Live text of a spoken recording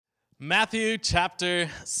Matthew chapter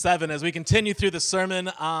 7, as we continue through the Sermon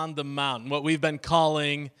on the Mount, what we've been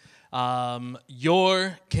calling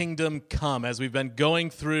Your Kingdom Come, as we've been going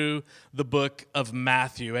through the book of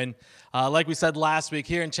Matthew. And like we said last week,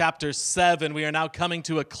 here in chapter 7, we are now coming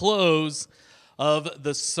to a close of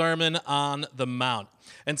the Sermon on the Mount.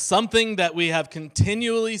 And something that we have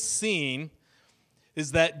continually seen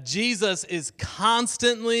is that Jesus is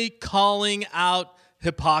constantly calling out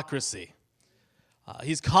hypocrisy.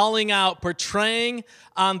 He's calling out, portraying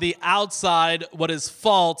on the outside what is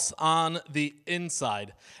false on the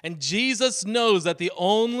inside. And Jesus knows that the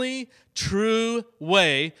only true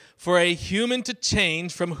way for a human to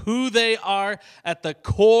change from who they are at the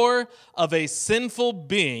core of a sinful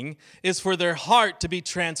being is for their heart to be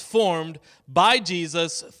transformed by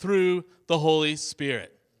Jesus through the Holy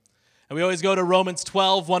Spirit. And we always go to Romans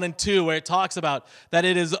 12, 1 and 2, where it talks about that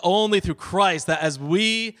it is only through Christ that as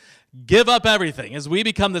we give up everything, as we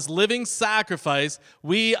become this living sacrifice,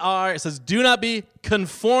 it says, do not be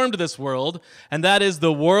conformed to this world, and that is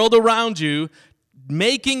the world around you,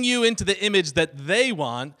 making you into the image that they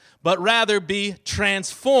want, but rather be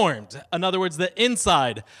transformed. In other words, the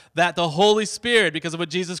inside, that the Holy Spirit, because of what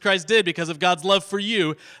Jesus Christ did, because of God's love for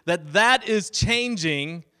you, that is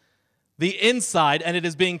changing the inside, and it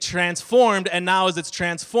is being transformed, and now as it's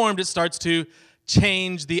transformed, it starts to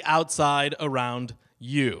change the outside around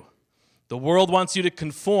you. The world wants you to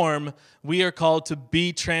conform. We are called to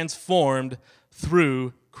be transformed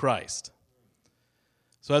through Christ.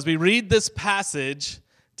 So as we read this passage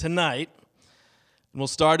tonight, and we'll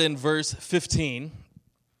start in verse 15,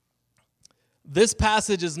 this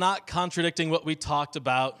passage is not contradicting what we talked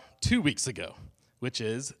about 2 weeks ago, which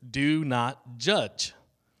is do not judge.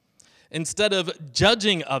 Instead of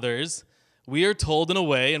judging others, we are told in a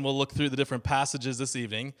way, and we'll look through the different passages this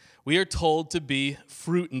evening, we are told to be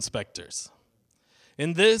fruit inspectors.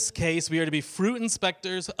 In this case, we are to be fruit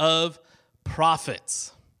inspectors of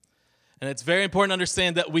prophets. And it's very important to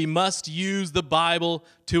understand that we must use the Bible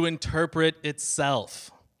to interpret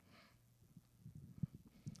itself.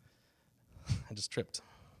 I just tripped.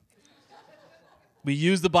 We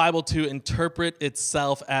use the Bible to interpret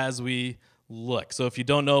itself as we look. So if you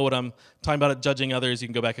don't know what I'm talking about at judging others, you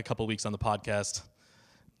can go back a couple weeks on the podcast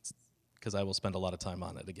because I will spend a lot of time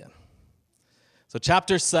on it again. So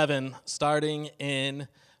chapter 7, starting in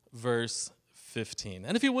verse 15.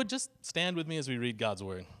 And if you would, just stand with me as we read God's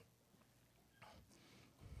word.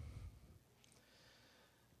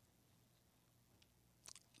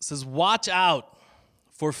 It says, watch out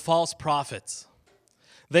for false prophets.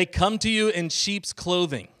 They come to you in sheep's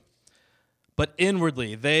clothing, but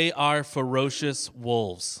inwardly they are ferocious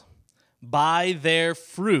wolves. By their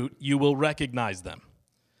fruit you will recognize them.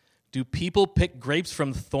 Do people pick grapes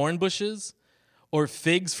from thorn bushes or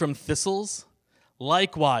figs from thistles?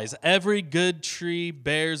 Likewise, every good tree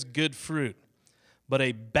bears good fruit, but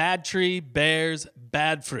a bad tree bears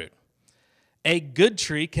bad fruit. A good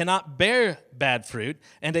tree cannot bear bad fruit,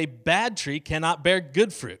 and a bad tree cannot bear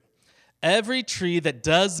good fruit. Every tree that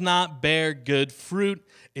does not bear good fruit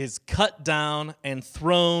is cut down and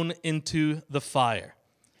thrown into the fire.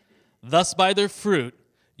 Thus by their fruit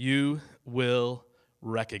you will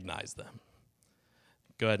recognize them.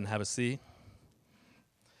 Go ahead and have a seat.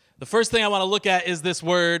 The first thing I want to look at is this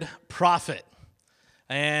word prophet.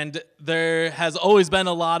 And there has always been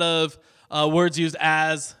a lot of words used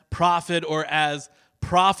as prophet or as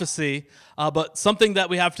prophecy, but something that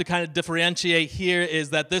we have to kind of differentiate here is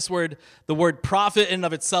that the word prophet in and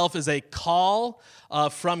of itself is a call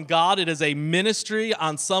from God. It is a ministry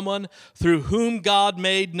on someone through whom God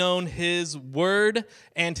made known his word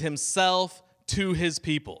and himself to his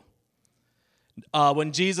people.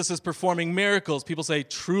 When Jesus is performing miracles, people say,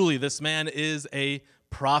 truly, this man is a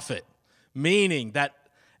prophet, meaning that,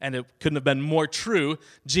 and it couldn't have been more true,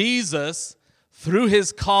 Jesus, through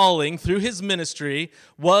his calling, through his ministry,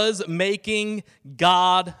 was making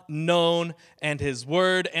God known and his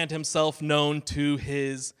word and himself known to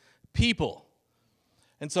his people.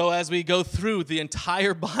 And so as we go through the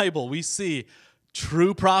entire Bible, we see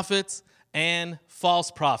true prophets and false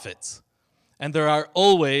prophets. And there are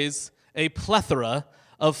always a plethora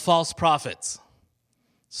of false prophets,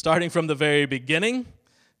 starting from the very beginning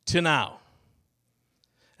to now.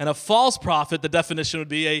 And a false prophet, the definition would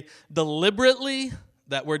be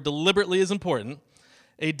that word deliberately is important,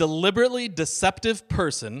 a deliberately deceptive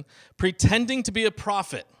person pretending to be a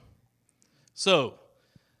prophet. So,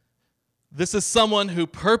 this is someone who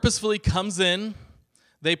purposefully comes in,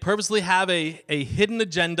 they purposely have a hidden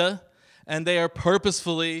agenda, and they are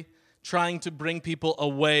purposefully trying to bring people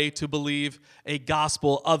away to believe a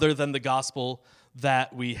gospel other than the gospel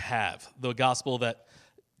that we have, the gospel that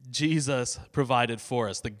Jesus provided for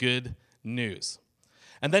us, the good news.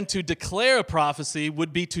 And then to declare a prophecy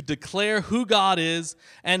would be to declare who God is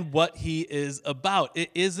and what he is about.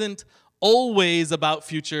 It isn't always about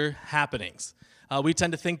future happenings. We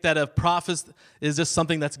tend to think that a prophecy is just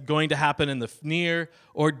something that's going to happen in the near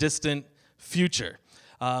or distant future.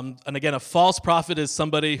 And again, a false prophet is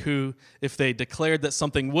somebody who, if they declared that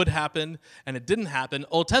something would happen and it didn't happen,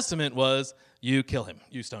 Old Testament was, you kill him,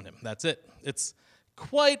 you stone him. That's it. It's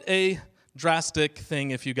quite a drastic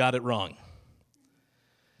thing if you got it wrong.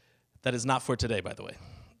 That is not for today, by the way.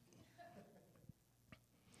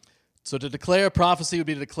 So to declare a prophecy would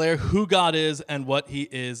be to declare who God is and what he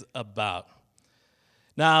is about.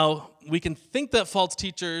 Now, we can think that false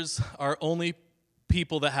teachers are only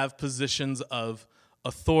people that have positions of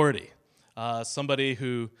authority. Somebody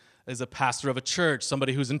who is a pastor of a church,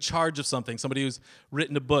 somebody who's in charge of something, somebody who's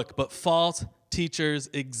written a book. But false teachers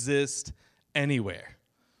exist anywhere.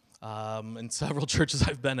 In several churches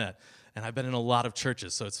I've been at, and I've been in a lot of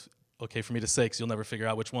churches, so it's okay for me to say because you'll never figure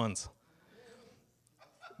out which ones.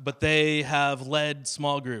 But they have led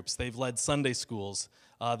small groups. They've led Sunday schools.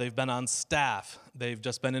 They've been on staff. They've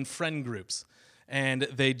just been in friend groups. And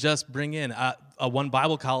they just bring in, one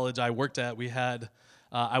Bible college I worked at, we had,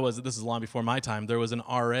 this is long before my time, there was an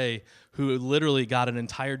RA who literally got an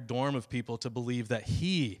entire dorm of people to believe that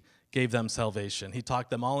he gave them salvation. He talked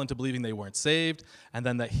them all into believing they weren't saved, and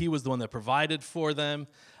then that he was the one that provided for them.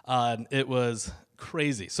 It was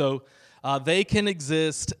crazy. So they can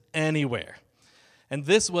exist anywhere. And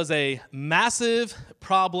this was a massive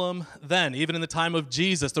problem then, even in the time of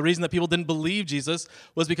Jesus. The reason that people didn't believe Jesus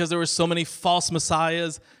was because there were so many false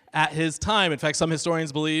messiahs at his time. In fact, some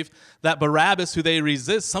historians believe that Barabbas, who they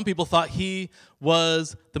resist, some people thought he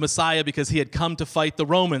was the Messiah because he had come to fight the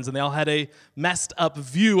Romans, and they all had a messed up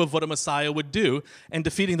view of what a Messiah would do, and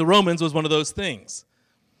defeating the Romans was one of those things.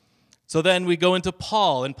 So then we go into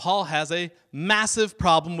Paul, and Paul has a massive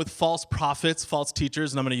problem with false prophets, false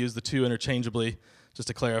teachers, and I'm going to use the two interchangeably just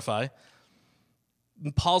to clarify.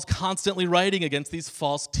 And Paul's constantly writing against these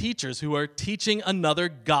false teachers who are teaching another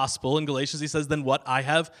gospel. In Galatians, he says, than what I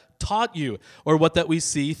have taught you, or what that we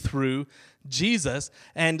see through Jesus.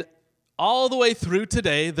 And all the way through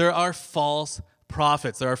today, there are false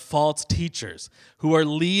prophets. There are false teachers who are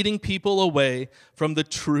leading people away from the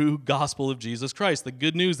true gospel of Jesus Christ. The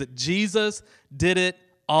good news that Jesus did it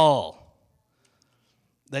all.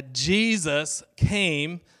 That Jesus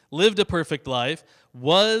came, lived a perfect life,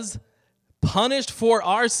 was punished for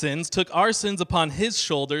our sins, took our sins upon his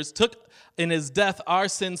shoulders, took in his death our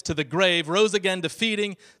sins to the grave, rose again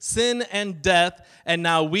defeating sin and death, and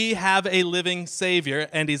now we have a living Savior,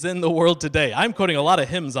 and he's in the world today. I'm quoting a lot of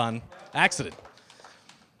hymns on accident.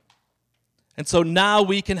 And so now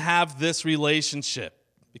we can have this relationship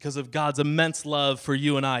because of God's immense love for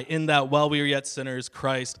you and I, in that while we were yet sinners,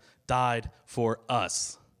 Christ died for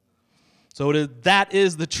us. So that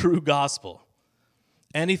is the true gospel.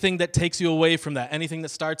 Anything that takes you away from that, anything that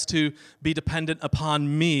starts to be dependent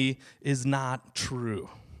upon me is not true.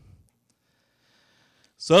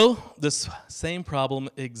 So this same problem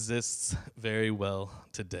exists very well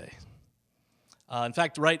today. In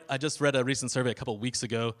fact, I just read a recent survey a couple weeks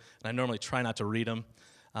ago, and I normally try not to read them,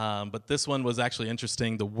 but this one was actually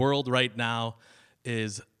interesting. The world right now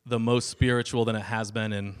is the most spiritual than it has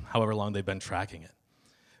been in however long they've been tracking it.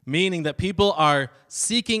 Meaning that people are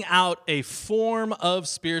seeking out a form of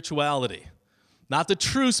spirituality. Not the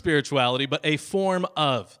true spirituality, but a form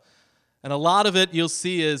of. And a lot of it you'll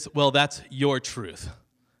see is, well, that's your truth.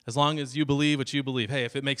 As long as you believe what you believe. Hey,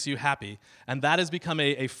 if it makes you happy. And that has become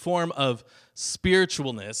a form of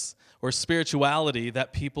spiritualness or spirituality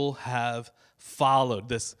that people have followed.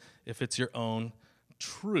 This, if it's your own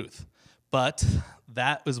truth. But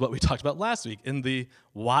that is what we talked about last week in the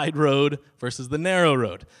wide road versus the narrow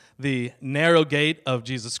road. The narrow gate of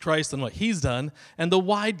Jesus Christ and what he's done, and the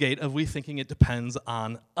wide gate of we thinking it depends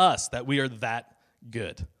on us, that we are that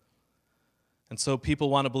good. And so people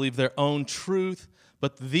want to believe their own truth,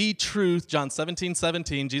 but the truth, John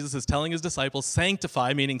 17:17, Jesus is telling his disciples,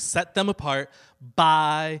 sanctify, meaning set them apart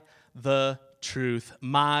by the truth.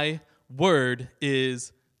 My word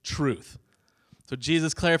is truth. So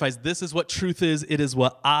Jesus clarifies, this is what truth is. It is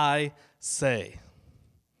what I say.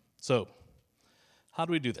 So, how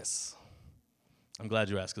do we do this? I'm glad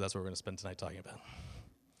you asked, because that's what we're going to spend tonight talking about.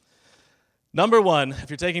 Number one, if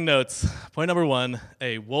you're taking notes, point number one,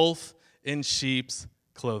 a wolf in sheep's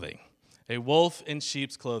clothing. A wolf in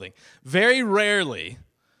sheep's clothing. Very rarely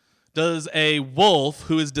does a wolf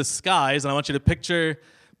who is disguised, and I want you to picture,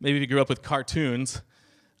 maybe if you grew up with cartoons,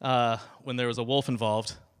 when there was a wolf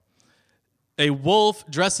involved, A wolf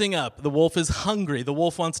dressing up. The wolf is hungry. The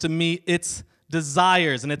wolf wants to meet its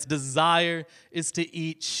desires, and its desire is to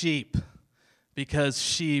eat sheep because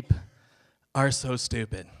sheep are so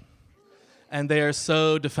stupid and they are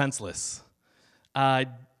so defenseless. I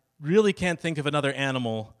really can't think of another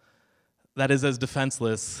animal that is as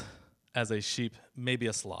defenseless as a sheep, maybe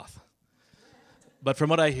a sloth. But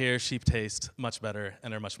from what I hear, sheep taste much better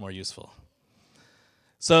and are much more useful.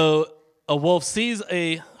 So a wolf sees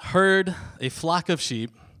a herd, a flock of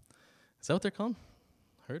sheep. Is that what they're called?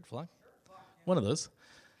 Herd, flock? One of those.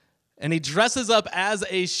 And he dresses up as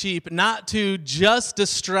a sheep, not to just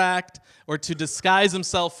distract or to disguise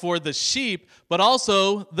himself for the sheep, but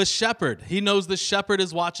also the shepherd. He knows the shepherd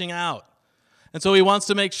is watching out. And so he wants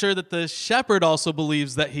to make sure that the shepherd also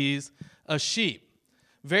believes that he's a sheep.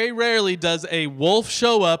 Very rarely does a wolf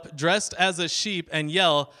show up dressed as a sheep and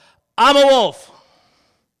yell, "I'm a wolf.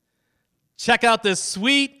 Check out this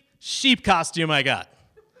sweet sheep costume I got."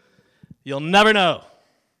 You'll never know.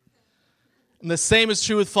 And the same is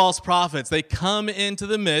true with false prophets. They come into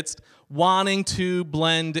the midst wanting to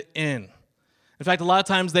blend in. In fact, a lot of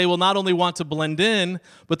times they will not only want to blend in,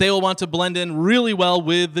 but they will want to blend in really well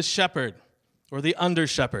with the shepherd or the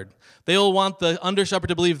under-shepherd. They will want the under-shepherd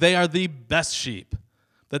to believe they are the best sheep,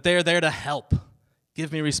 that they are there to help.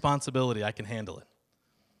 Give me responsibility, I can handle it.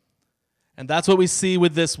 And that's what we see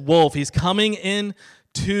with this wolf. He's coming in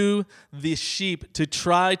to the sheep to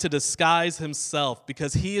try to disguise himself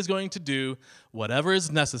because he is going to do whatever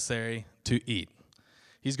is necessary to eat.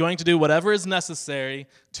 He's going to do whatever is necessary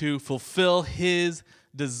to fulfill his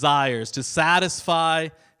desires, to satisfy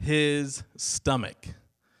his stomach.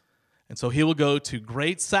 And so he will go to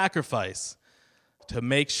great sacrifice to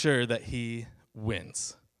make sure that he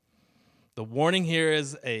wins. The warning here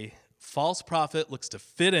is a false prophet looks to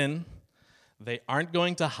fit in. They aren't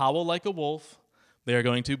going to howl like a wolf. They are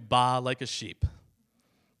going to baa like a sheep.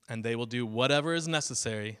 And they will do whatever is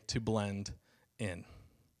necessary to blend in.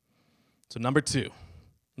 So number 2, this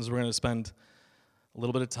is where we're going to spend a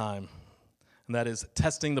little bit of time, and that is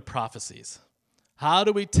testing the prophecies. How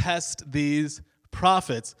do we test these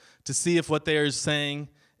prophets to see if what they are saying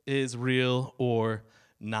is real or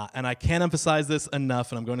not? And I can't emphasize this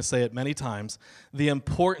enough, and I'm going to say it many times, the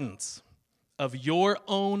importance of your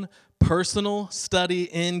own personal study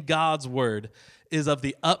in God's Word is of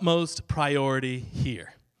the utmost priority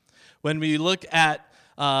here. When we look at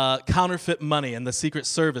counterfeit money and the Secret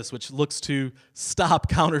Service, which looks to stop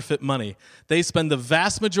counterfeit money, they spend the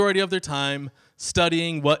vast majority of their time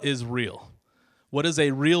studying what is real. What does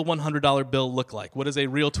a real $100 bill look like? What does a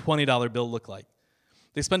real $20 bill look like?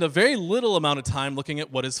 They spend a very little amount of time looking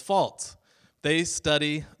at what is false. They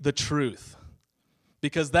study the truth.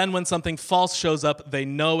 Because then when something false shows up, they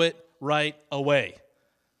know it right away.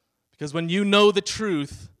 Because when you know the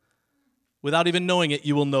truth, without even knowing it,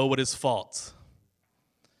 you will know what is false.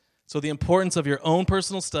 So the importance of your own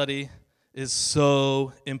personal study is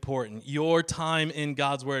so important. Your time in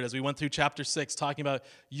God's Word, as we went through chapter 6, talking about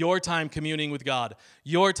your time communing with God,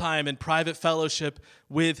 your time in private fellowship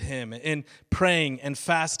with Him, in praying and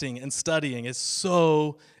fasting and studying is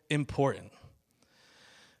so important.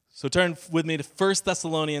 So turn with me to 1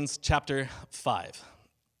 Thessalonians chapter 5.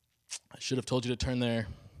 I should have told you to turn there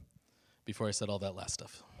before I said all that last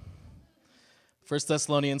stuff. 1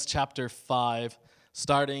 Thessalonians chapter 5,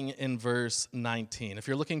 starting in verse 19. If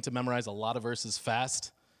you're looking to memorize a lot of verses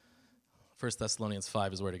fast, 1 Thessalonians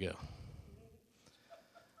 5 is where to go.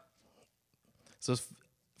 So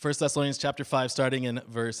 1 Thessalonians chapter 5, starting in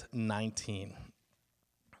verse 19.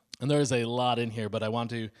 And there is a lot in here, but I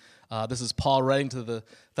want to, this is Paul writing to the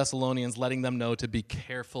Thessalonians, letting them know to be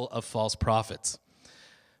careful of false prophets.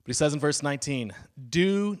 But he says in verse 19,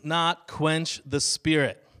 "Do not quench the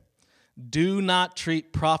Spirit. Do not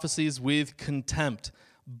treat prophecies with contempt,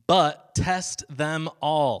 but test them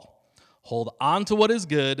all. Hold on to what is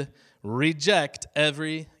good. Reject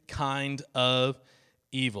every kind of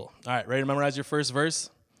evil." All right, ready to memorize your first verse?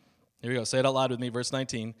 Here we go. Say it out loud with me. Verse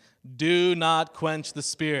 19. Do not quench the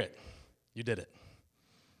Spirit. You did it.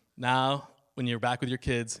 Now, when you're back with your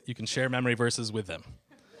kids, you can share memory verses with them.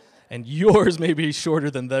 And yours may be shorter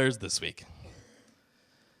than theirs this week.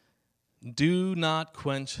 Do not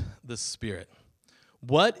quench the Spirit.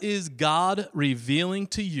 What is God revealing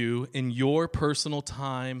to you in your personal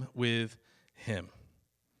time with Him?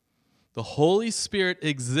 The Holy Spirit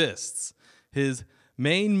exists. His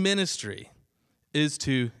main ministry is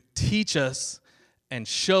to teach us and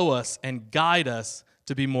show us and guide us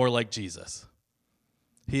to be more like Jesus.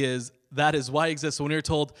 That is why he exists. So when you're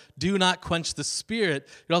told, do not quench the Spirit,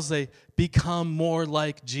 you also say, become more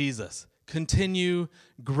like Jesus. Continue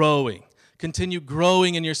growing. Continue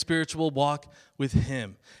growing in your spiritual walk with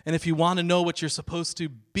him. And if you want to know what you're supposed to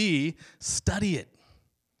be, study it.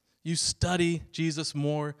 You study Jesus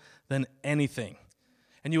more than anything.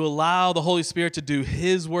 And you allow the Holy Spirit to do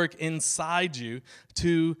his work inside you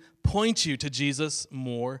to point you to Jesus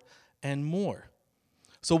more and more.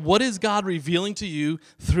 So what is God revealing to you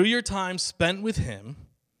through your time spent with him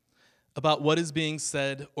about what is being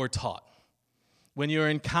said or taught? When you're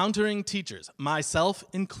encountering teachers, myself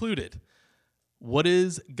included, what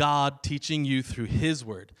is God teaching you through his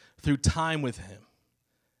word, through time with him?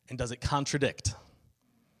 And does it contradict?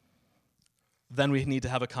 Then we need to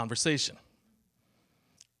have a conversation.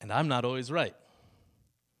 And I'm not always right.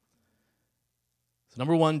 So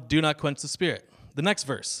number 1, do not quench the spirit. The next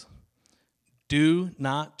verse, do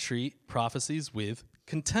not treat prophecies with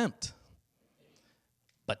contempt,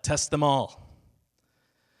 but test them all.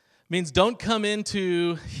 Means don't come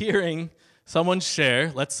into hearing someone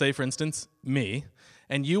share, let's say, for instance, me,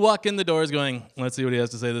 and you walk in the doors going, let's see what he has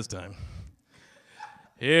to say this time.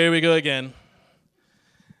 Here we go again.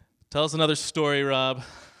 Tell us another story, Rob.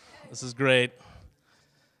 This is great.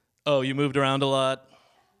 Oh, you moved around a lot.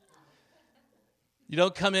 You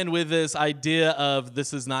don't come in with this idea of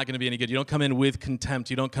this is not going to be any good. You don't come in with contempt.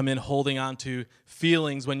 You don't come in holding on to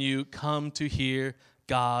feelings when you come to hear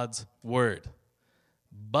God's word.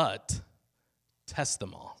 But test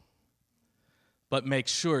them all. But make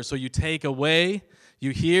sure. So you take away,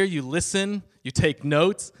 you hear, you listen, you take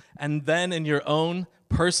notes, and then in your own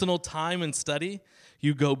personal time and study,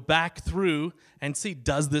 you go back through and see,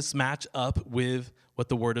 does this match up with what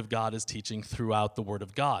the Word of God is teaching throughout the Word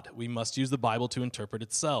of God? We must use the Bible to interpret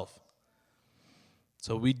itself.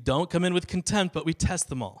 So we don't come in with contempt, but we test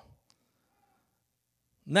them all.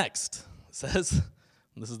 Next, it says,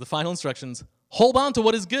 this is the final instructions, hold on to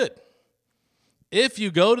what is good. If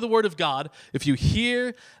you go to the Word of God, if you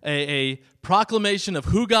hear a proclamation of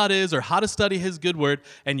who God is or how to study his good word,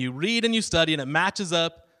 and you read and you study and it matches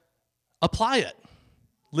up, apply it.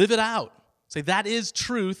 Live it out. Say, that is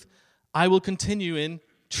truth. I will continue in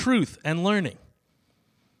truth and learning.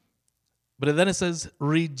 But then it says,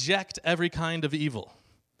 reject every kind of evil.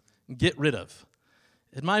 Get rid of.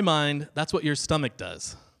 In my mind, that's what your stomach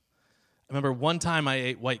does. I remember one time I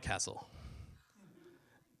ate White Castle.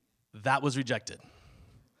 That was rejected.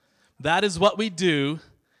 That is what we do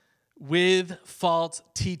with false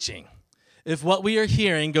teaching. If what we are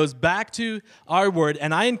hearing goes back to our word,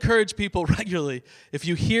 and I encourage people regularly, if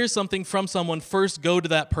you hear something from someone, first go to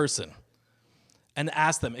that person and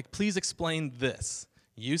ask them, please explain this.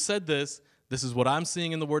 You said this. This is what I'm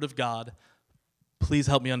seeing in the Word of God. Please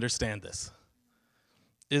help me understand this.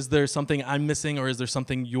 Is there something I'm missing, or is there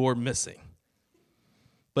something you're missing?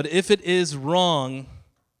 But if it is wrong,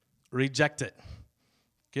 reject it.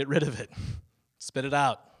 Get rid of it. Spit it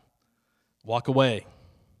out. Walk away.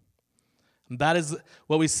 And that is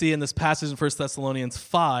what we see in this passage in 1 Thessalonians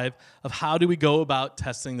 5 of how do we go about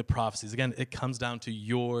testing the prophecies. Again, it comes down to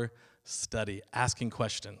your study, asking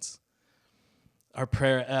questions. Our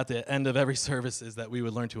prayer at the end of every service is that we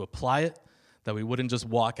would learn to apply it, that we wouldn't just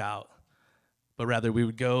walk out, but rather we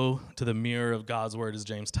would go to the mirror of God's word, as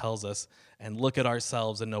James tells us, and look at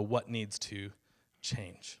ourselves and know what needs to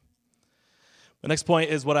change. The next point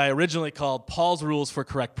is what I originally called Paul's rules for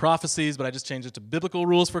correct prophecies, but I just changed it to biblical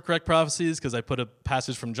rules for correct prophecies because I put a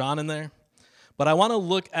passage from John in there. But I want to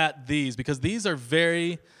look at these because these are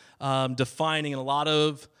very defining in a lot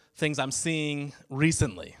of things I'm seeing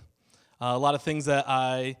recently. A lot of things that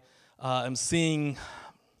I am seeing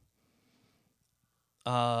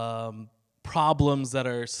problems that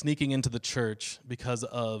are sneaking into the church because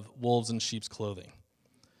of wolves in sheep's clothing.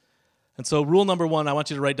 And so rule number 1, I want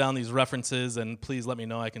you to write down these references, and please let me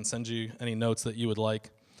know. I can send you any notes that you would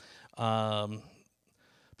like. But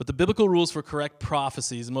the biblical rules for correct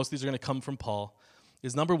prophecies, and most of these are going to come from Paul,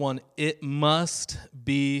 is number 1, it must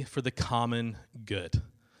be for the common good.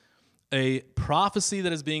 A prophecy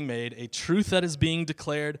that is being made, a truth that is being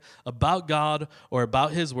declared about God or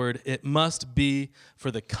about his word, it must be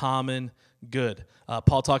for the common good.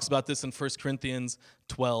 Paul talks about this in 1 Corinthians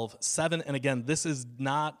 12:7. And again, this is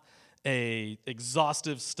not a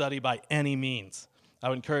exhaustive study by any means. I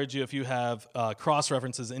would encourage you, if you have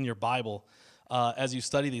cross-references in your Bible, as you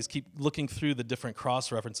study these, keep looking through the different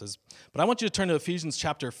cross-references. But I want you to turn to Ephesians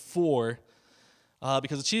chapter 4,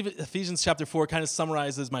 because Ephesians chapter 4 kind of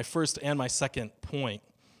summarizes my first and my second point.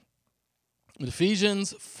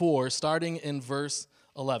 Ephesians 4, starting in verse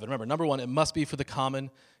 11. Remember, number 1, it must be for the common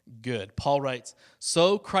good. Paul writes,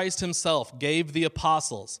 "So Christ himself gave the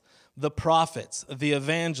apostles, the prophets, the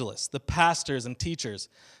evangelists, the pastors and teachers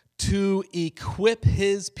to equip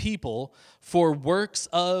his people for works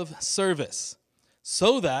of service,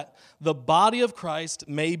 so that the body of Christ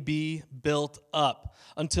may be built up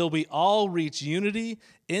until we all reach unity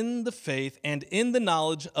in the faith and in the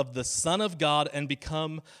knowledge of the Son of God and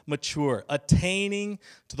become mature, attaining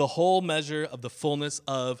to the whole measure of the fullness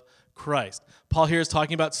of Christ. Paul here is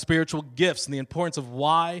talking about spiritual gifts and the importance of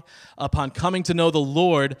why, upon coming to know the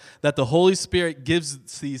Lord, that the Holy Spirit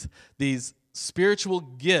gives these spiritual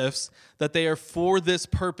gifts, that they are for this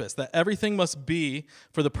purpose, that everything must be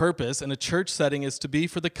for the purpose in a church setting is to be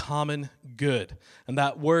for the common good. And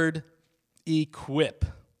that word, equip.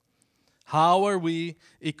 How are we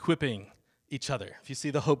equipping each other? If you see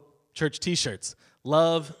the Hope Church t-shirts,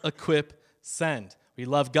 love, equip, send. We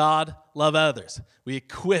love God, love others. We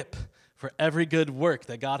equip for every good work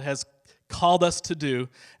that God has called us to do,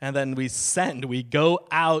 and then we send. We go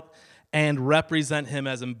out and represent him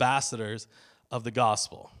as ambassadors of the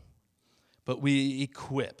gospel. But we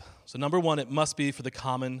equip. So number one, it must be for the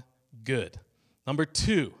common good. Number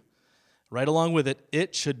two, right along with it,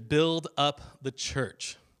 it should build up the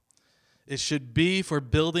church. It should be for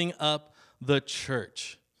building up the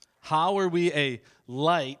church. How are we a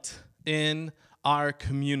light in our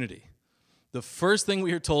community? The first thing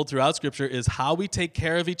we are told throughout Scripture is how we take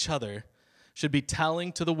care of each other should be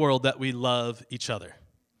telling to the world that we love each other.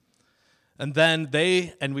 And then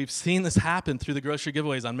and we've seen this happen through the grocery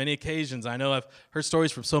giveaways on many occasions. I know I've heard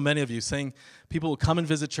stories from so many of you saying people will come and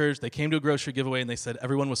visit church, they came to a grocery giveaway and they said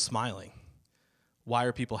everyone was smiling. Why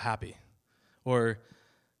are people happy? Or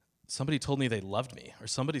somebody told me they loved me, or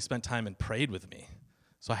somebody spent time and prayed with me.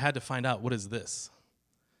 So I had to find out, what is this?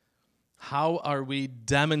 How are we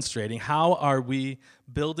demonstrating? How are we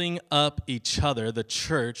building up each other, the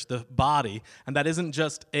church, the body? And that isn't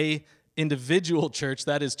just a individual church,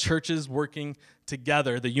 that is churches working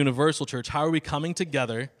together, the universal church. How are we coming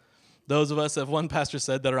together? Those of us, as one pastor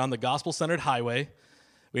said, that are on the gospel-centered highway.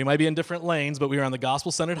 We might be in different lanes, but we are on the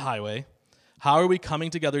gospel-centered highway. How are we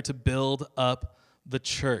coming together to build up the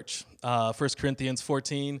church? 1 Corinthians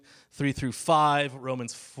 14, 3 through 5,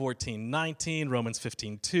 Romans 14, 19, Romans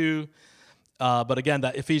 15, 2. But again,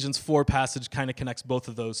 that Ephesians 4 passage kind of connects both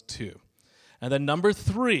of those two. And then number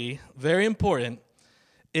 3, very important,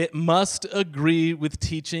 it must agree with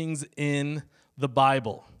teachings in the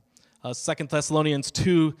Bible. 2 Thessalonians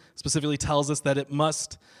 2 specifically tells us that it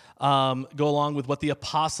must go along with what the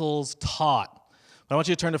apostles taught. But I want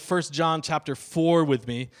you to turn to 1 John chapter 4 with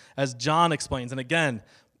me as John explains. And again,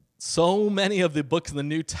 so many of the books in the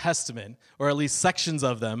New Testament, or at least sections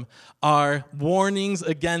of them, are warnings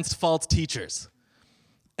against false teachers.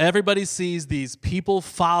 Everybody sees these people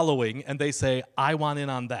following, and they say, I want in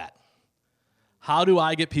on that. How do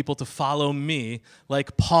I get people to follow me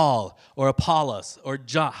like Paul or Apollos or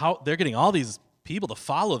John? They're getting all these people to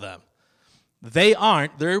follow them. They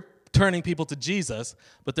aren't. They're turning people to Jesus,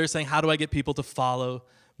 but they're saying, how do I get people to follow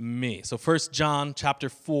me? So 1 John chapter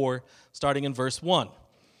 4, starting in verse 1.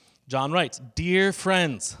 John writes, Dear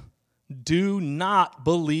friends, do not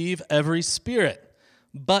believe every spirit,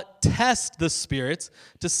 but test the spirits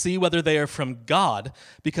to see whether they are from God,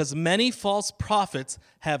 because many false prophets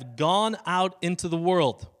have gone out into the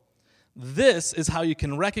world. This is how you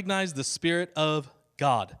can recognize the Spirit of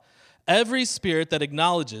God. Every spirit that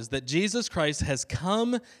acknowledges that Jesus Christ has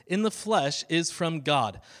come in the flesh is from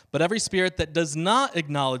God, but every spirit that does not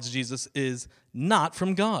acknowledge Jesus is not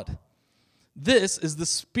from God. This is the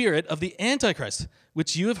spirit of the Antichrist,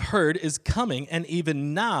 which you have heard is coming and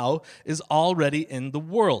even now is already in the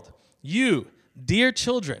world. You, dear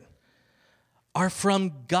children, are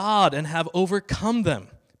from God and have overcome them,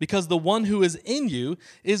 because the one who is in you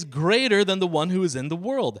is greater than the one who is in the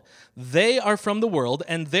world. They are from the world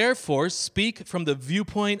and therefore speak from the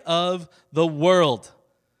viewpoint of the world,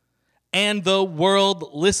 and the world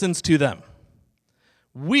listens to them.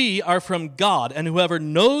 We are from God, and whoever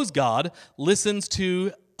knows God listens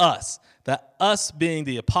to us. That us being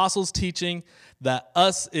the apostles' teaching, that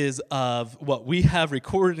us is of what we have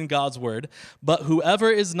recorded in God's word, but whoever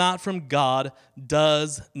is not from God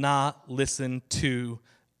does not listen to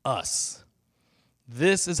us.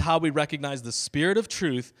 This is how we recognize the spirit of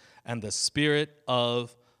truth and the spirit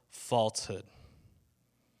of falsehood.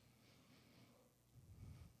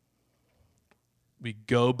 We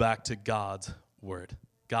go back to God's word,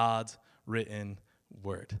 God's written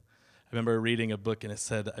word. I remember reading a book and it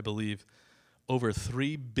said, I believe, over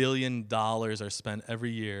 $3 billion are spent every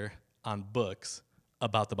year on books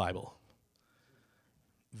about the Bible.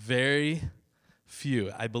 Very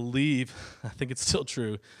few. I think it's still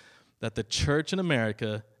true, that the church in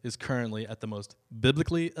America is currently at the most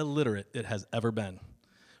biblically illiterate it has ever been.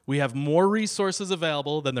 We have more resources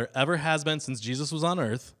available than there ever has been since Jesus was on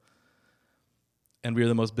earth, and we are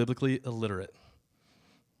the most biblically illiterate.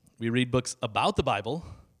 We read books about the Bible.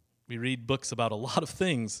 We read books about a lot of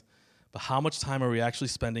things, but how much time are we actually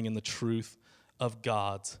spending in the truth of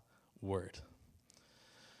God's word?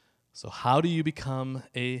 So how do you become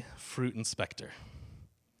a fruit inspector?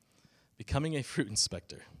 Becoming a fruit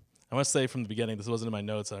inspector. I want to say from the beginning, this wasn't in my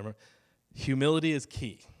notes, I remember, humility is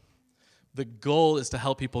key. The goal is to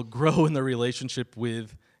help people grow in their relationship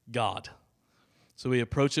with God. So we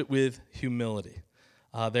approach it with humility.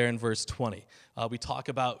 There in verse 20. We talk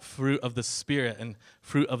about fruit of the Spirit and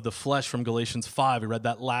fruit of the flesh from Galatians 5. We read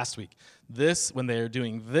that last week. When they are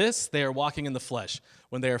doing this, they are walking in the flesh.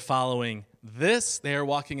 When they are following this, they are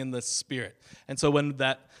walking in the Spirit. And so when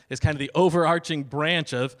that is kind of the overarching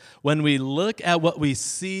branch of when we look at what we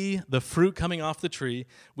see, the fruit coming off the tree,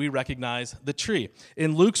 we recognize the tree.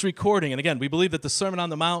 In Luke's recording, and again, we believe that the Sermon on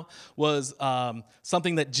the Mount was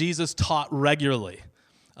something that Jesus taught regularly.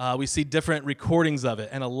 We see different recordings of it,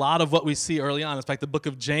 and a lot of what we see early on, in fact, the book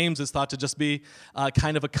of James is thought to just be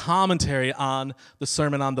kind of a commentary on the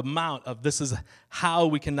Sermon on the Mount of this is how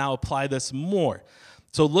we can now apply this more.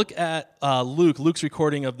 So look at Luke's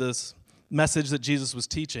recording of this message that Jesus was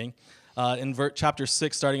teaching in chapter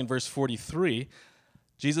 6, starting in verse 43.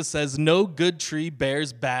 Jesus says, "No good tree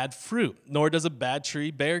bears bad fruit, nor does a bad tree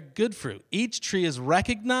bear good fruit. Each tree is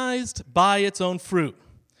recognized by its own fruit.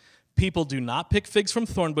 People do not pick figs from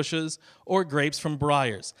thorn bushes or grapes from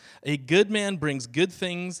briars. A good man brings good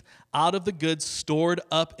things out of the good stored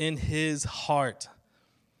up in his heart.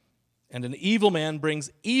 And an evil man brings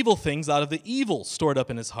evil things out of the evil stored up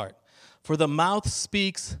in his heart. For the mouth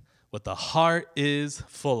speaks what the heart is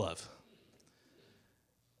full of."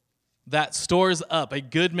 That stores up. A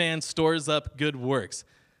good man stores up good works.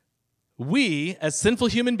 We, as sinful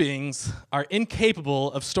human beings, are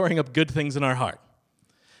incapable of storing up good things in our heart.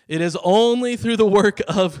 It is only through the work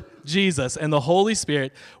of Jesus and the Holy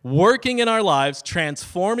Spirit working in our lives,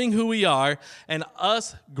 transforming who we are, and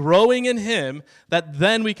us growing in Him, that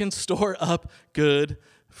then we can store up good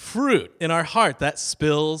fruit in our heart that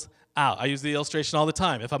spills out. I use the illustration all the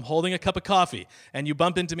time. If I'm holding a cup of coffee and you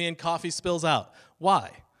bump into me and coffee spills out,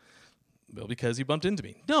 why? Well, because you bumped into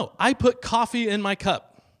me. No, I put coffee in my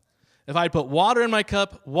cup. If I put water in my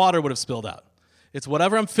cup, water would have spilled out. It's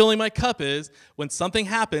whatever I'm filling my cup is. When something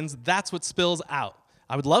happens, that's what spills out.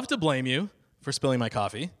 I would love to blame you for spilling my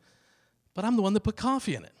coffee, but I'm the one that put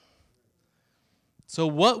coffee in it. So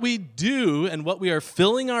what we do and what we are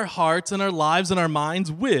filling our hearts and our lives and our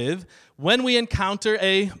minds with when we encounter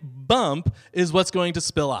a bump is what's going to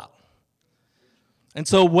spill out. And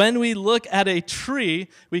so when we look at a tree,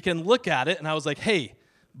 we can look at it, and I was like, hey,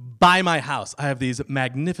 by my house, I have these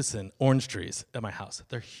magnificent orange trees at my house.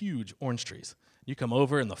 They're huge orange trees. You come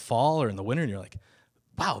over in the fall or in the winter, and you're like,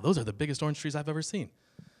 wow, those are the biggest orange trees I've ever seen.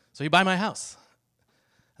 So you buy my house.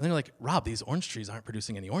 And then you're like, Rob, these orange trees aren't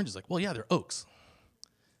producing any oranges. Like, well, yeah, they're oaks.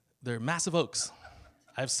 They're massive oaks.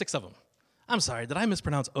 I have 6 of them. I'm sorry, did I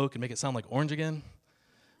mispronounce oak and make it sound like orange again?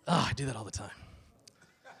 Oh, I do that all the time.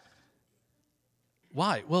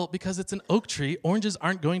 Why? Well, because it's an oak tree, oranges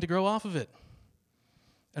aren't going to grow off of it.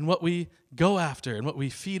 And what we go after and what we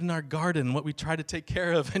feed in our garden and what we try to take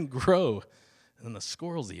care of and grow, and then the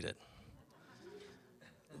squirrels eat it.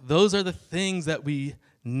 Those are the things that we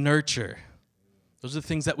nurture. Those are the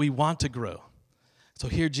things that we want to grow. So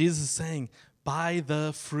here Jesus is saying, by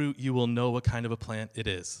the fruit you will know what kind of a plant it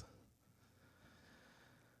is.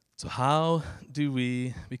 So how do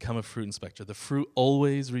we become a fruit inspector? The fruit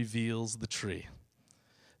always reveals the tree.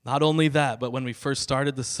 Not only that, but when we first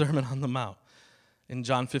started the Sermon on the Mount, in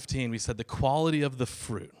John 15, we said the quality of the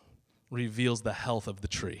fruit reveals the health of the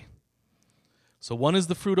tree. So one is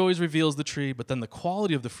the fruit always reveals the tree, but then the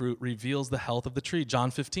quality of the fruit reveals the health of the tree. John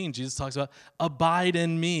 15, Jesus talks about, abide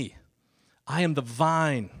in me. I am the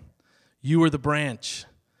vine. You are the branch.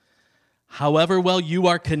 However well you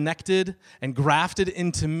are connected and grafted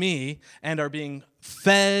into me and are being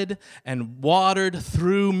fed and watered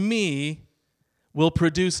through me will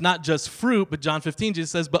produce not just fruit, but John 15,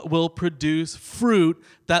 Jesus says, but will produce fruit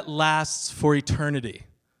that lasts for eternity.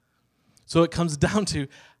 So it comes down to,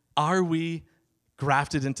 are we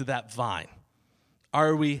grafted into that vine?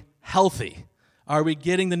 Are we healthy? Are we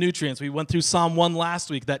getting the nutrients? We went through Psalm 1 last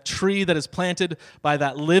week. That tree that is planted by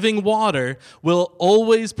that living water will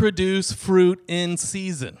always produce fruit in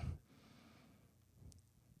season.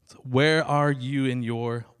 So where are you in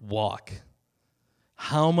your walk?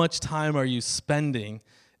 How much time are you spending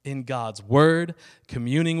in God's Word,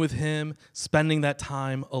 communing with Him, spending that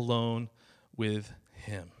time alone with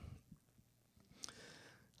Him?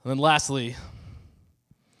 And then lastly,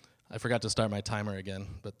 I forgot to start my timer again,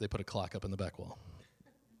 but they put a clock up in the back wall.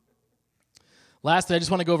 Lastly, I just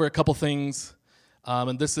want to go over a couple things,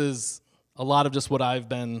 and this is a lot of just what I've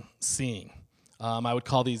been seeing. I would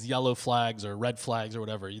call these yellow flags or red flags or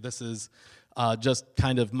whatever. This is just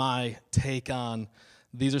kind of my take on,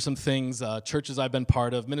 these are some things, churches I've been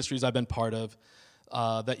part of, ministries I've been part of,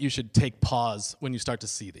 that you should take pause when you start to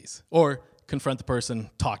see these. Or confront the person,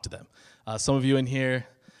 talk to them. Some of you in here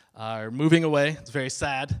are moving away. It's very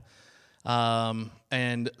sad.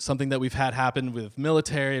 And something that we've had happen with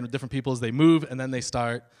military and with different people is they move and then they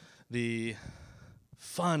start the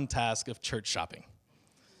fun task of church shopping.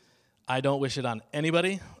 I don't wish it on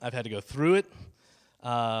anybody. I've had to go through it,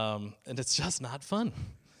 and it's just not fun.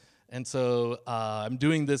 And so I'm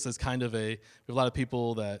doing this as kind of we have a lot of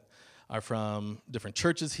people that are from different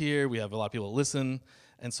churches here. We have a lot of people that listen.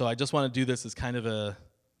 And so I just want to do this as kind of a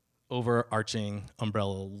overarching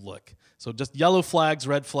umbrella look. So just yellow flags,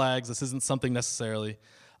 red flags, this isn't something necessarily.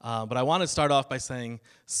 But I want to start off by saying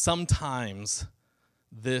sometimes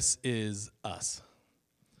this is us.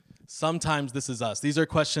 Sometimes this is us. These are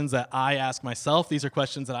questions that I ask myself. These are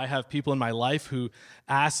questions that I have people in my life who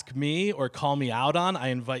ask me or call me out on. I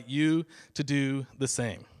invite you to do the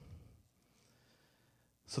same.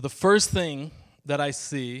 So the first thing that I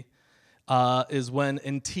see is when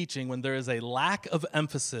in teaching, when there is a lack of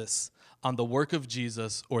emphasis on the work of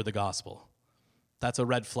Jesus or the gospel. That's a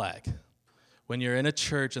red flag. When you're in a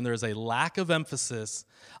church and there's a lack of emphasis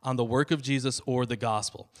on the work of Jesus or the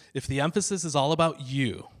gospel. If the emphasis is all about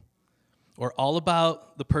you or all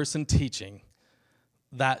about the person teaching,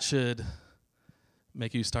 that should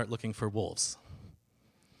make you start looking for wolves.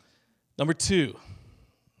 Number 2,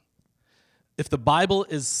 if the Bible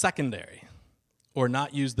is secondary or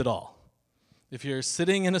not used at all. If you're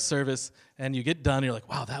sitting in a service and you get done, and you're like,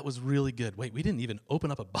 wow, that was really good. Wait, we didn't even open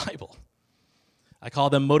up a Bible. I call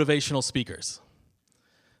them motivational speakers.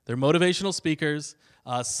 They're motivational speakers.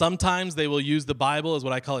 Sometimes they will use the Bible as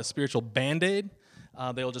what I call a spiritual Band-Aid.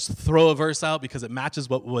 They will just throw a verse out because it matches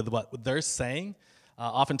what they're saying.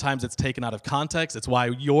 Oftentimes it's taken out of context. It's why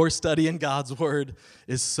your study in God's Word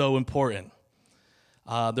is so important.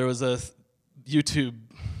 There was a YouTube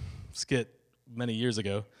skit many years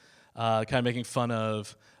ago, kind of making fun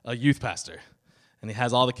of a youth pastor. And he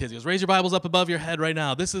has all the kids. He goes, raise your Bibles up above your head right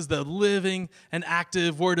now. This is the living and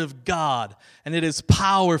active Word of God. And it is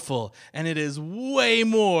powerful. And it is way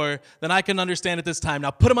more than I can understand at this time.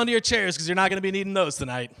 Now put them under your chairs because you're not going to be needing those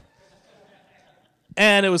tonight.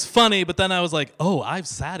 And it was funny, but then I was like, oh, I've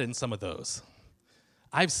sat in some of those.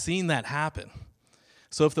 I've seen that happen.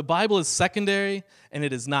 So if the Bible is secondary and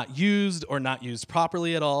it is not used or not used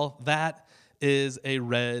properly at all, that is a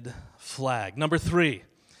red flag. Number 3,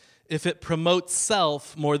 if it promotes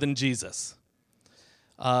self more than Jesus.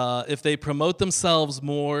 If they promote themselves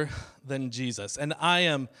more than Jesus. And I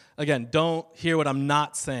am, again, don't hear what I'm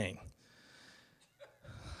not saying.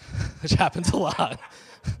 Which happens a lot.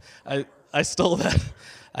 I stole that.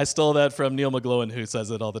 I stole that from Neil McGlowan, who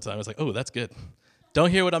says it all the time. I was like, oh, that's good. Don't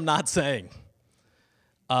hear what I'm not saying.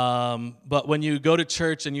 But when you go to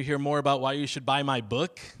church and you hear more about why you should buy my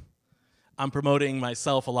book, I'm promoting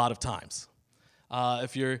myself a lot of times.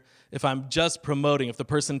 If I'm just promoting, if the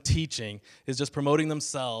person teaching is just promoting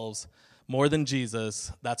themselves more than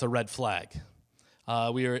Jesus, that's a red flag.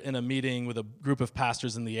 We were in a meeting with a group of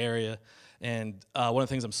pastors in the area, and one of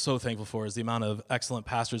the things I'm so thankful for is the amount of excellent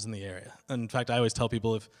pastors in the area. And in fact, I always tell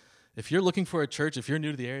people, if you're looking for a church, if you're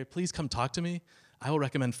new to the area, please come talk to me. I will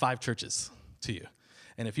recommend 5 churches to you.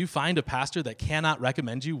 And if you find a pastor that cannot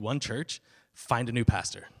recommend you one church, find a new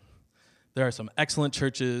pastor. There are some excellent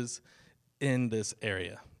churches in this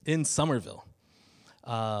area, in Somerville.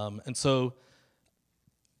 But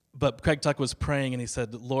Craig Tuck was praying, and he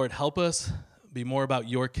said, Lord, help us be more about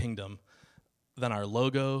your kingdom than our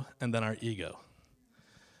logo and than our ego.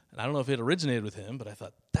 And I don't know if it originated with him, but I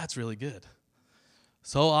thought, that's really good.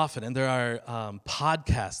 So often, and there are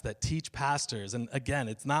podcasts that teach pastors, and again,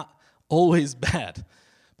 it's not always bad,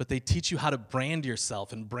 but they teach you how to brand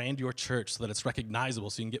yourself and brand your church so that it's recognizable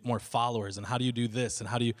so you can get more followers, and how do you do this, and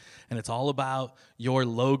and it's all about your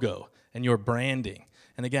logo and your branding.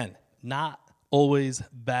 And again, not always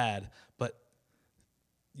bad, but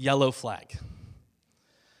yellow flag.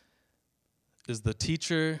 Is the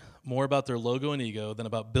teacher more about their logo and ego than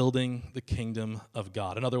about building the kingdom of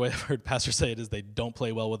God? Another way I've heard pastors say it is they don't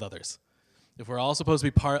play well with others. If we're all supposed to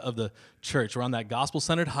be part of the church, we're on that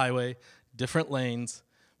gospel-centered highway, different lanes,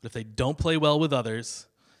 but if they don't play well with others,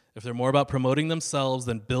 if they're more about promoting themselves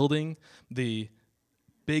than building the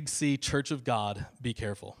Big C Church of God, be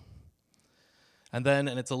careful. And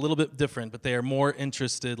it's a little bit different, but they are more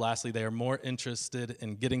interested, lastly, they are more interested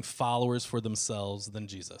in getting followers for themselves than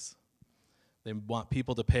Jesus. They want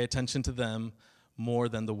people to pay attention to them more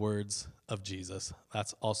than the words of Jesus.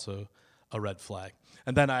 That's also a red flag.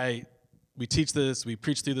 And then we teach this, we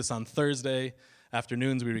preach through this on Thursday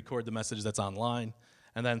afternoons. We record the message that's online.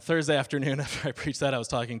 And then Thursday afternoon, after I preached that, I was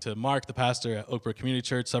talking to Mark, the pastor at Oak Brook Community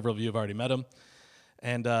Church. Several of you have already met him.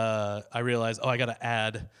 And I realized, I got to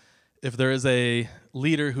add, if there is a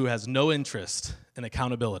leader who has no interest in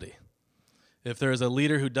accountability, if there is a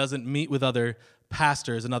leader who doesn't meet with other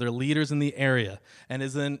pastors and other leaders in the area, and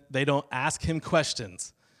they don't ask him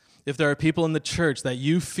questions, if there are people in the church that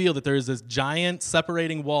you feel that there is this giant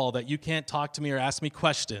separating wall that you can't talk to me or ask me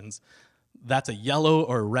questions, that's a yellow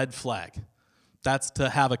or a red flag. That's to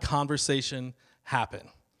have a conversation happen.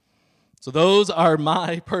 So those are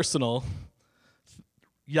my personal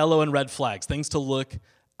yellow and red flags, things to look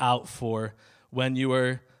out for when you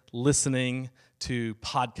are listening to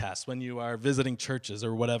podcasts, when you are visiting churches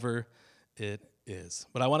or whatever it is.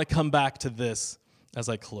 But I want to come back to this as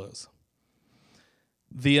I close.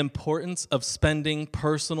 The importance of spending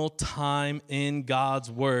personal time in God's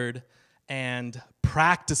Word and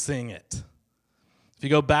practicing it. If you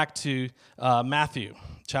go back to Matthew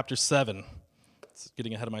chapter 7, it's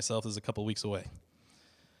getting ahead of myself, this is a couple weeks away.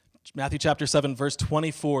 Matthew chapter 7, verse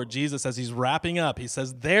 24, Jesus, as he's wrapping up, he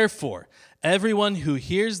says, "Therefore, everyone who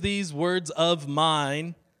hears these words of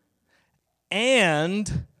mine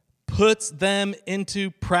and puts them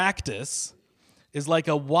into practice is like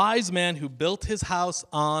a wise man who built his house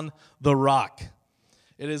on the rock."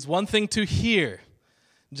 It is one thing to hear.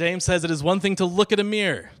 James says it is one thing to look at a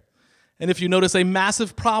mirror. And if you notice a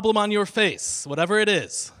massive problem on your face, whatever it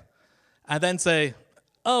is, and then say,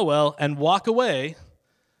 "Oh, well," and walk away,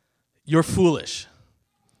 you're foolish.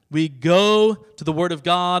 We go to the Word of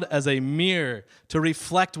God as a mirror to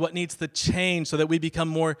reflect what needs to change so that we become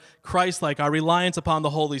more Christ-like. Our reliance upon the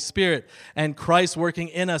Holy Spirit and Christ working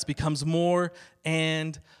in us becomes more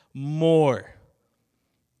and more.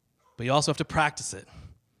 But you also have to practice it.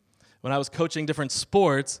 When I was coaching different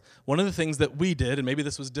sports, one of the things that we did, and maybe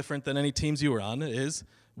this was different than any teams you were on, is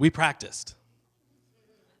we practiced.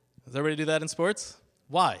 Does everybody do that in sports?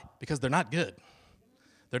 Why? Because they're not good.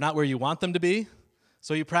 They're not where you want them to be,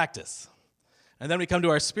 so you practice. And then we come to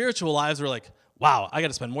our spiritual lives, we're like, wow, I got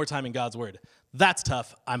to spend more time in God's Word. That's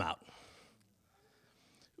tough, I'm out.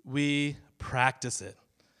 We practice it.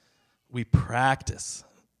 We practice.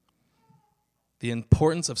 The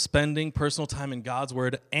importance of spending personal time in God's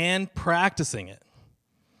Word and practicing it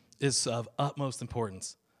is of utmost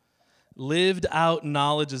importance. Lived out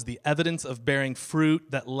knowledge is the evidence of bearing fruit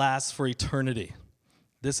that lasts for eternity.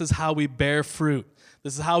 This is how we bear fruit.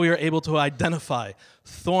 This is how we are able to identify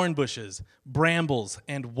thorn bushes, brambles,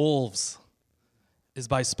 and wolves, is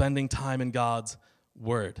by spending time in God's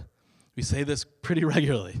Word. We say this pretty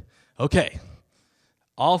regularly. Okay.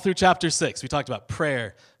 All through chapter 6, we talked about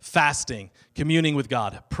prayer, fasting, communing with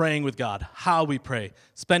God, praying with God, how we pray,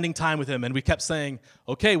 spending time with Him. And we kept saying,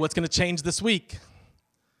 okay, what's going to change this week?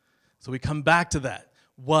 So we come back to that.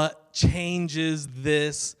 What changes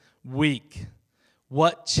this week?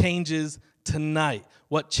 What changes tonight?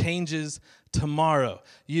 What changes tomorrow?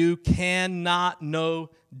 You cannot know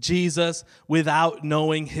Jesus without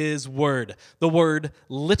knowing His Word. The Word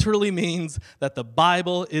literally means that the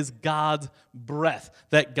Bible is God's breath,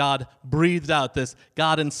 that God breathed out, this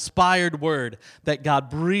God-inspired Word, that God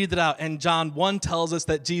breathed it out. And John 1 tells us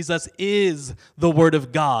that Jesus is the Word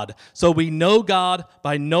of God. So we know God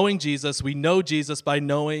by knowing Jesus. We know Jesus by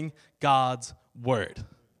knowing God's Word.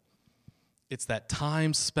 It's that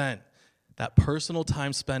time spent, that personal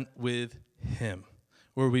time spent with Him,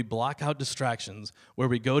 where we block out distractions, where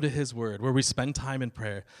we go to His Word, where we spend time in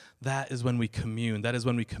prayer. That is when we commune. That is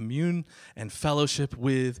when we commune and fellowship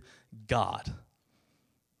with God.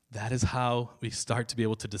 That is how we start to be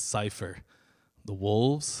able to decipher the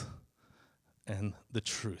wolves and the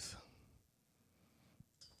truth.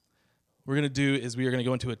 What we're going to do is we are going to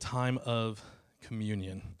go into a time of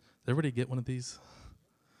communion. Did everybody get one of these?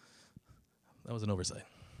 That was an oversight.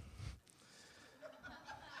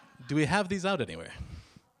 Do we have these out anywhere?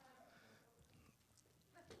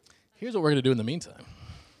 Here's what we're going to do in the meantime.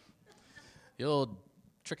 The old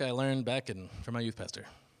trick I learned back from my youth pastor.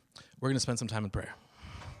 We're going to spend some time in prayer.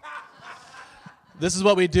 This is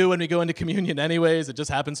what we do when we go into communion anyways. It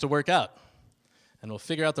just happens to work out. And we'll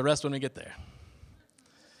figure out the rest when we get there.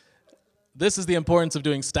 This is the importance of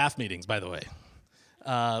doing staff meetings, by the way.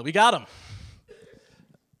 We got them.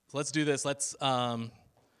 So let's do this.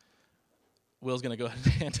 Will's going to go ahead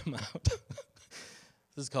and hand them out. This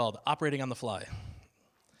is called Operating on the Fly.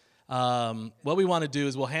 what we want to do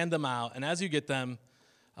is we'll hand them out, and as you get them,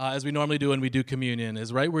 as we normally do when we do communion,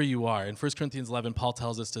 is right where you are. In 1 Corinthians 11, Paul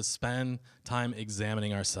tells us to spend time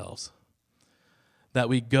examining ourselves, that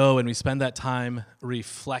we go and we spend that time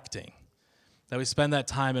reflecting, that we spend that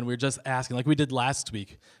time and we're just asking, like we did last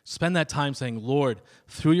week, spend that time saying, Lord,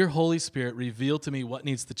 through your Holy Spirit, reveal to me what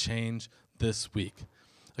needs to change this week.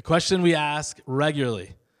 A question we ask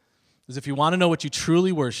regularly is, if you want to know what you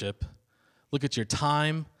truly worship, look at your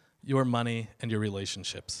time, your money, and your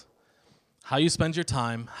relationships. How you spend your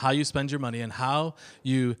time, how you spend your money, and how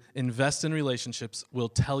you invest in relationships will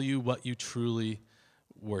tell you what you truly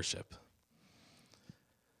worship.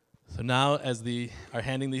 So now, as are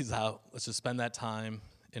handing these out, let's just spend that time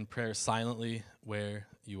in prayer silently where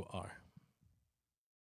you are.